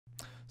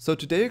So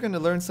today you're going to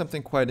learn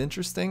something quite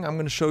interesting. I'm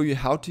going to show you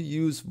how to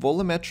use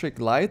volumetric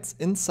lights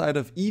inside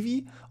of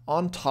Eevee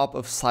on top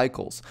of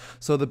cycles.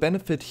 So the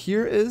benefit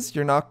here is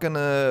you're not going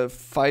to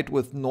fight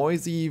with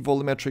noisy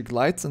volumetric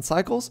lights and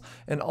cycles,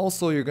 and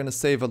also you're going to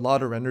save a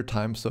lot of render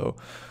time. So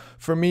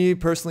for me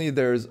personally,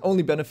 there's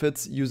only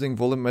benefits using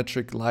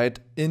volumetric light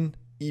in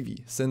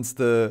Eevee, since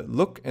the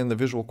look and the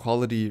visual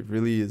quality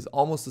really is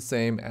almost the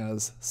same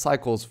as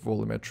Cycle's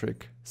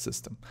volumetric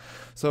system.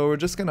 So we're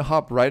just gonna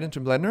hop right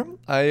into Blender.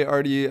 I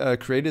already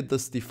created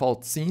this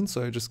default scene,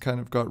 so I just kind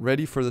of got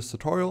ready for this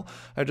tutorial.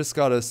 I just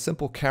got a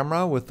simple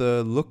camera with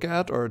a look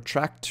at or a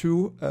track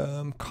to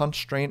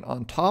constraint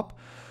on top.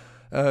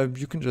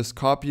 You can just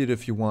copy it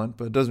if you want,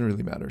 but it doesn't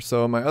really matter.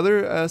 So my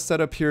other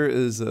setup here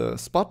is a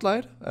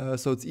spotlight,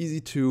 so it's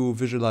easy to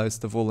visualize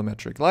the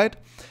volumetric light.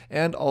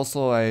 And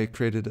also I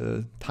created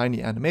a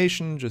tiny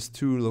animation, just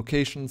 2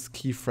 locations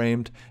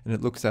keyframed, and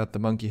it looks at the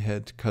monkey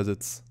head because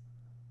it's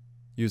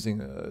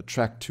using a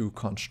track 2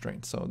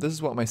 constraint. So this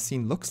is what my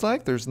scene looks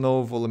like. There's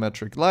no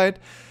volumetric light.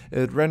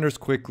 It renders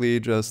quickly,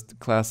 just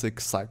classic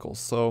cycles.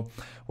 So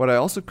what I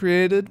also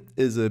created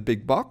is a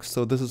big box.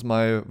 So this is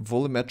my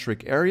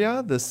volumetric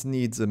area. This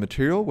needs a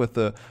material with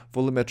a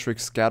volumetric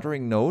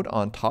scattering node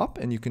on top,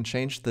 and you can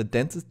change the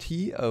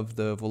density of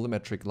the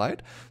volumetric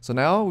light. So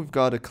now we've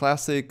got a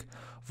classic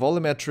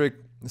volumetric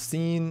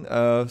scene,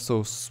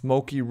 so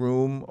smoky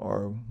room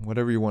or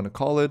whatever you want to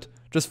call it,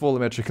 just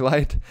volumetric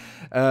light,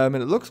 and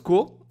it looks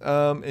cool,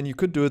 and you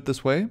could do it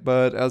this way,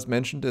 but as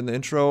mentioned in the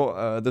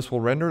intro, this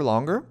will render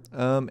longer,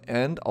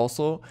 and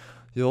also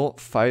you'll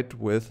fight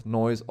with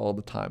noise all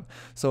the time.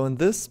 So in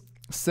this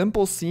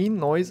simple scene,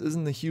 noise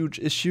isn't a huge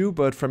issue,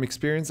 but from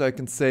experience I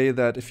can say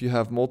that if you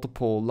have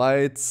multiple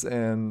lights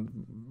and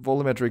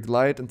volumetric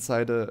light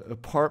inside an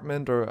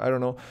apartment, or I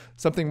don't know,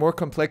 something more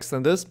complex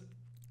than this,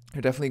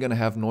 you're definitely going to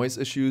have noise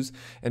issues,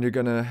 and you're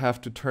going to have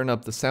to turn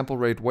up the sample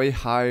rate way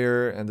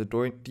higher, and the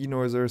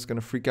denoiser is going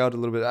to freak out a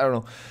little bit. I don't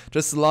know,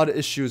 just a lot of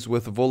issues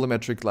with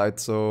volumetric light.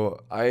 So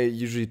I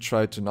usually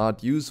try to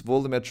not use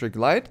volumetric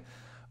light,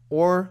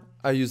 or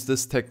I use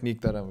this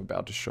technique that I'm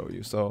about to show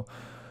you. So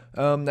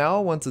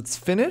now once it's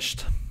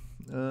finished,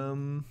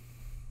 the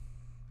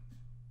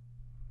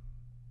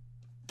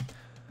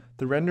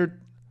rendered,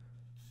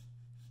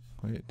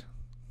 wait.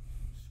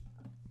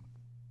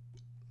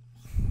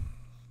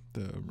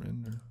 The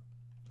render.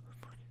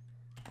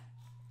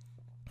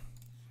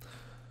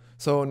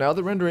 So now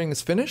the rendering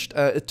is finished.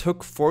 It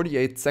took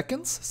 48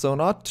 seconds, so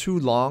not too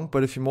long,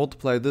 but if you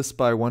multiply this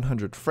by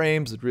 100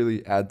 frames, it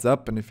really adds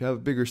up. And if you have a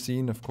bigger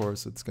scene, of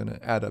course, it's going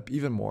to add up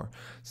even more.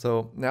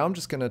 So now I'm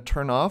just going to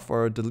turn off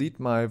or delete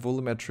my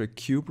volumetric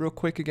cube real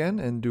quick again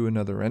and do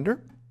another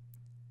render.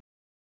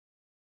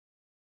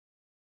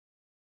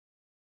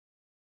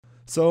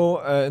 So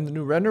in the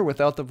new render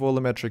without the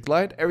volumetric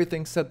light,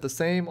 everything's set the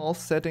same, all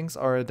settings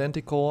are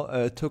identical.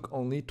 It took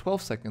only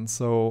 12 seconds,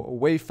 so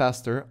way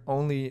faster,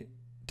 only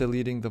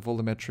deleting the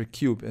volumetric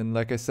cube. And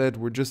like I said,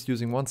 we're just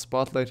using one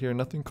spotlight here,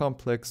 nothing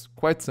complex,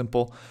 quite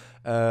simple.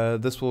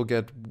 This will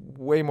get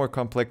way more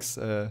complex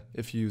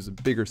if you use a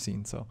bigger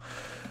scene.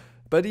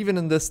 But even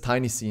in this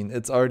tiny scene,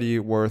 it's already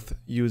worth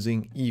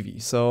using Eevee.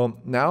 So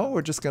now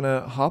we're just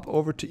gonna hop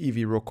over to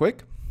Eevee real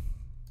quick.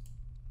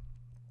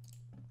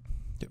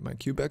 Get my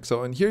cube back.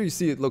 So in here you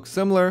see it looks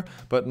similar,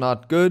 but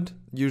not good.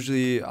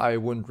 Usually I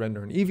wouldn't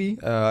render in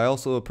Eevee. I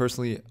also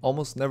personally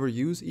almost never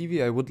use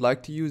Eevee. I would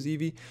like to use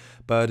Eevee,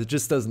 but it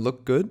just doesn't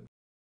look good.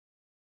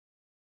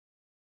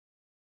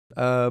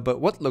 But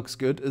what looks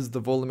good is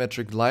the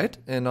volumetric light,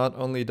 and not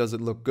only does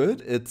it look good,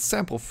 it's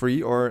sample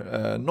free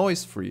or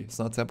noise free. It's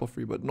not sample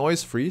free, but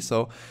noise free.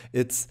 So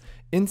it's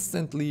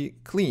instantly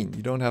clean.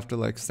 You don't have to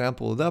like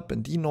sample it up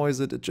and denoise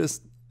it. It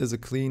just is a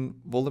clean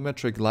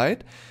volumetric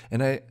light,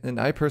 and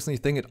I personally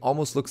think it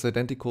almost looks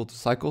identical to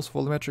Cycle's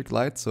volumetric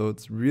light, so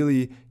it's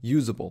really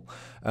usable.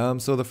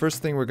 So the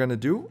first thing we're going to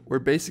do, we're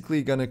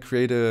basically going to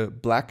create a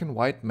black and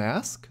white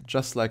mask,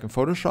 just like in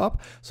Photoshop.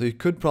 So you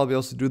could probably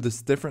also do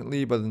this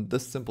differently, but in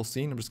this simple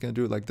scene, I'm just going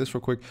to do it like this real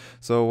quick.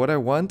 So what I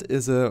want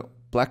is a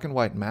black and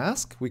white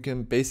mask. We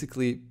can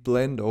basically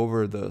blend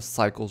over the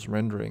Cycle's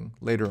rendering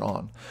later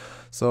on.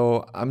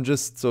 So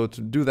to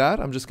do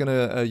that, I'm just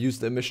gonna use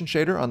the emission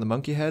shader on the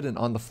monkey head and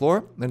on the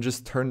floor, and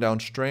just turn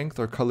down strength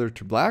or color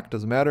to black,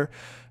 doesn't matter,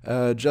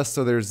 just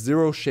so there's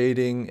zero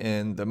shading,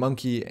 and the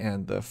monkey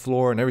and the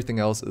floor and everything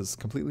else is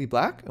completely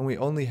black, and we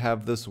only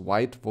have this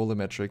white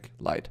volumetric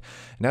light.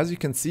 And as you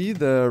can see,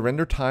 the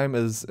render time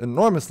is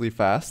enormously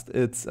fast.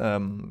 It's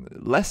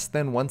less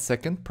than 1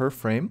 second per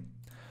frame.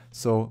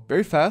 So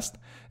very fast,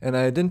 and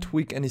I didn't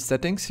tweak any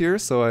settings here,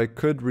 so I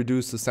could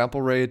reduce the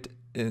sample rate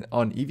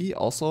on Eevee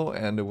also,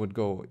 and it would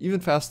go even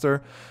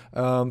faster.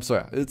 So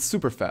yeah, it's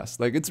super fast,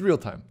 like it's real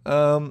time.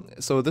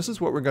 So this is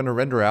what we're going to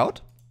render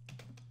out.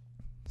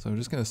 So I'm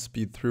just going to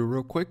speed through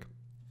real quick.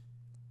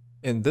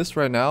 And this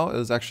right now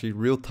is actually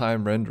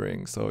real-time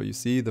rendering. So you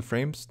see the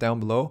frames down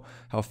below,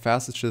 how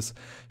fast it's just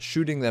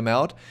shooting them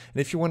out. And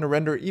if you want to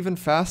render even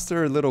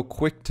faster, a little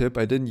quick tip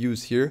I didn't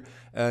use here,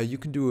 you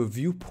can do a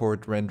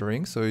viewport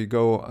rendering. So you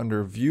go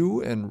under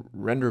View and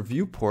Render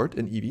Viewport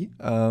in Eevee.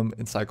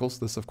 In Cycles,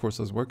 this of course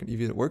doesn't work. In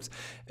Eevee it works.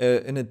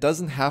 And it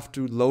doesn't have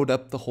to load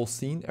up the whole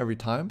scene every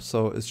time.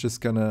 So it's just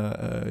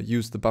gonna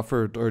use the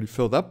buffer already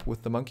filled up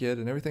with the monkey head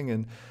and everything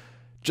and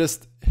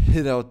just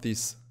hit out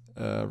these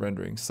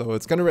renderings. So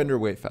it's going to render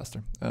way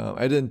faster.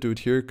 I didn't do it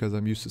here because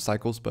I'm used to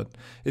Cycles, but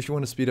if you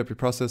want to speed up your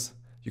process,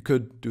 you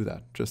could do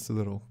that. Just a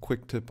little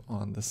quick tip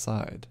on the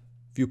side.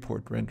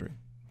 Viewport rendering.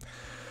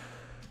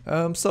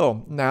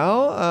 So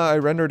now I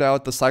rendered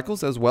out the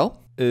Cycles as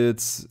well.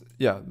 It's,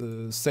 yeah,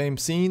 the same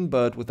scene,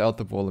 but without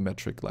the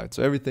volumetric light.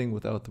 So everything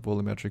without the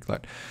volumetric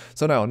light.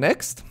 So now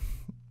next,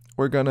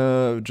 we're going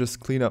to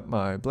just clean up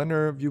my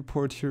Blender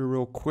viewport here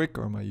real quick,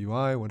 or my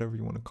UI, whatever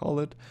you want to call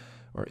it,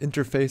 or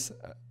interface.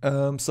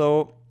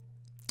 So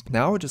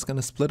now we're just going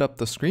to split up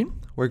the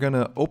screen. We're going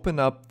to open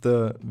up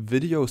the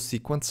video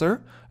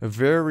sequencer, a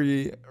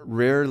very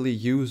rarely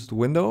used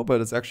window,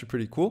 but it's actually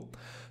pretty cool.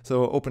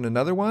 So open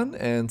another one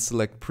and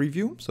select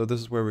preview. So this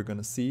is where we're going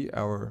to see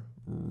our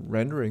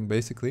rendering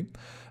basically.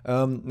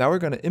 Now we're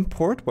going to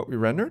import what we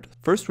rendered.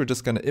 First, we're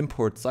just going to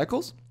import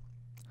Cycles.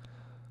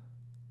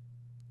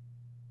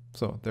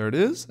 So there it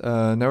is.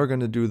 Now we're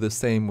going to do the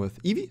same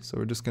with Eevee. So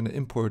we're just going to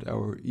import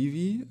our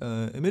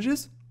Eevee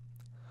images.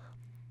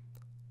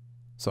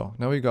 So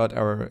now we got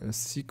our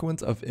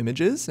sequence of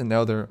images and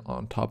now they're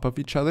on top of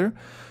each other.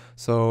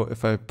 So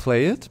if I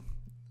play it,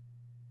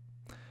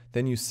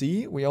 then you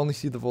see we only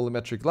see the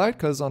volumetric light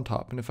because it's on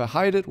top. And if I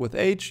hide it with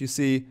H, you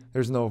see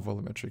there's no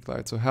volumetric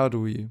light. So how do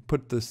we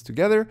put this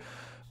together?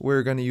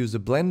 We're going to use a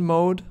blend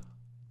mode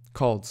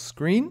called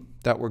screen.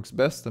 That works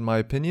best in my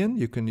opinion.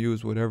 You can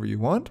use whatever you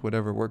want,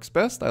 whatever works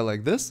best. I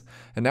like this.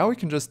 And now we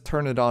can just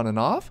turn it on and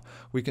off.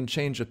 We can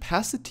change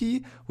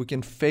opacity. We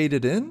can fade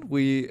it in.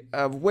 We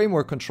have way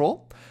more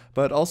control,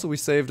 but also we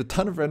saved a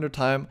ton of render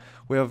time.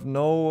 We have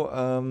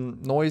no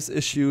noise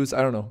issues.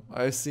 I don't know.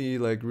 I see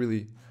like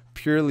really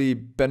purely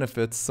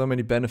benefits, so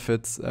many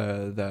benefits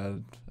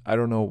that I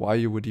don't know why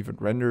you would even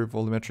render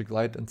volumetric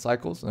light in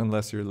Cycles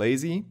unless you're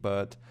lazy,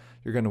 but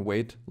you're going to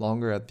wait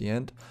longer at the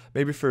end.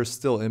 Maybe for a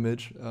still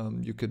image,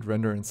 you could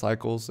render in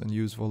Cycles and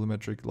use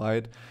volumetric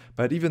light.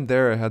 But even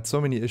there, I had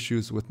so many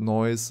issues with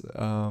noise.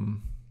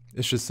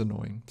 It's just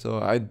annoying. So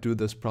I'd do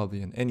this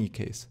probably in any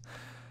case.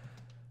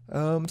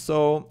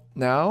 So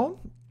now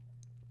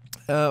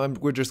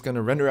we're just going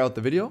to render out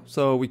the video.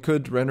 So we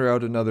could render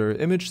out another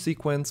image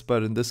sequence,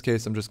 but in this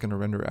case, I'm just going to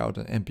render out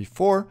an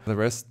MP4. The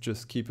rest,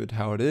 just keep it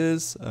how it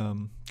is.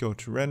 Go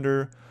to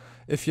render.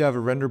 If you have a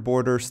render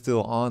border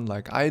still on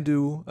like I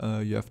do,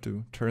 you have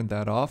to turn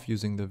that off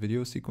using the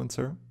video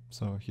sequencer.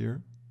 So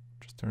here,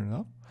 just turn it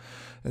off.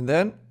 And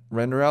then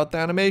render out the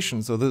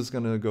animation. So this is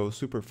going to go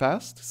super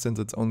fast since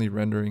it's only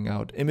rendering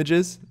out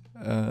images,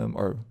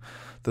 or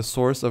the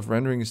source of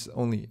rendering is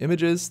only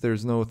images.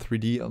 There's no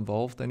 3D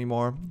involved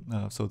anymore.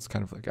 So it's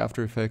kind of like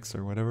After Effects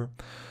or whatever.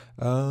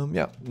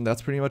 Yeah, and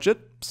that's pretty much it.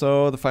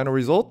 So the final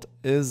result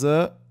is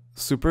a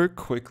super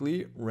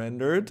quickly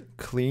rendered,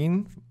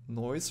 clean,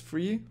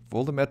 noise-free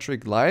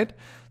volumetric light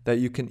that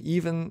you can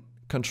even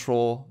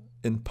control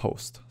in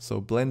post.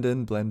 So blend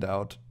in, blend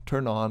out,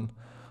 turn on,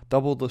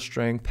 double the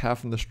strength,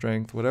 half the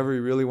strength, whatever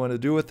you really want to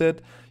do with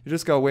it. You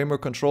just got way more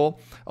control.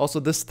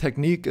 Also, this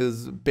technique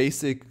is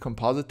basic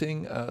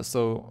compositing.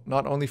 So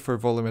not only for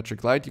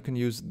volumetric light, you can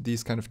use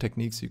these kind of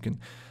techniques. You can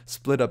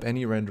split up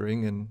any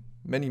rendering in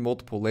many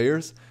multiple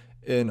layers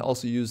and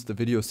also use the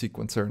video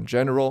sequencer in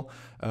general.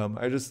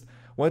 I just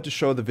wanted to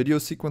show the video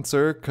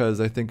sequencer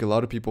because I think a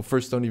lot of people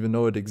first don't even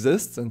know it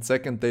exists, and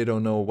second, they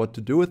don't know what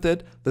to do with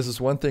it. This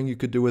is one thing you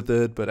could do with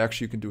it, but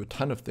actually you can do a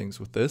ton of things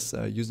with this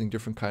using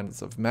different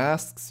kinds of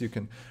masks. You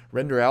can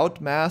render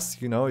out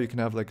masks, you know, you can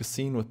have like a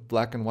scene with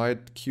black and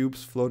white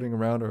cubes floating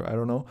around, or I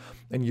don't know,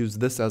 and use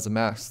this as a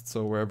mask.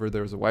 So wherever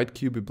there's a white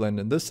cube, you blend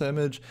in this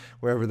image.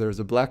 Wherever there's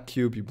a black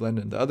cube, you blend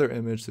in the other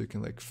image, so you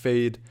can like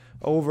fade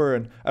over,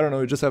 and I don't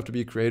know, you just have to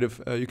be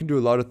creative. You can do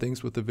a lot of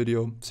things with the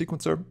video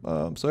sequencer.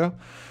 So yeah.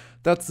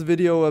 That's the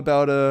video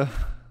about a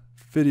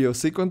video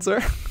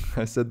sequencer.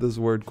 I said this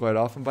word quite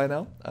often by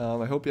now.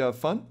 I hope you have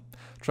fun.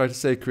 Try to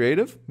stay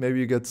creative. Maybe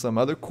you get some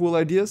other cool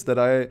ideas that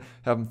I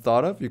haven't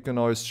thought of. You can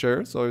always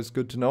share. It's always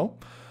good to know.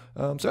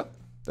 So yeah,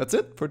 that's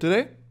it for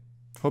today.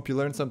 Hope you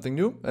learned something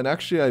new. And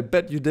actually, I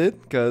bet you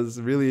did,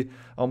 because really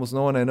almost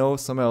no one I know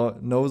somehow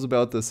knows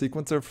about the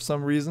sequencer for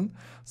some reason.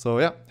 So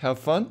yeah, have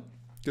fun.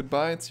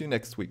 Goodbye and see you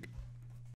next week.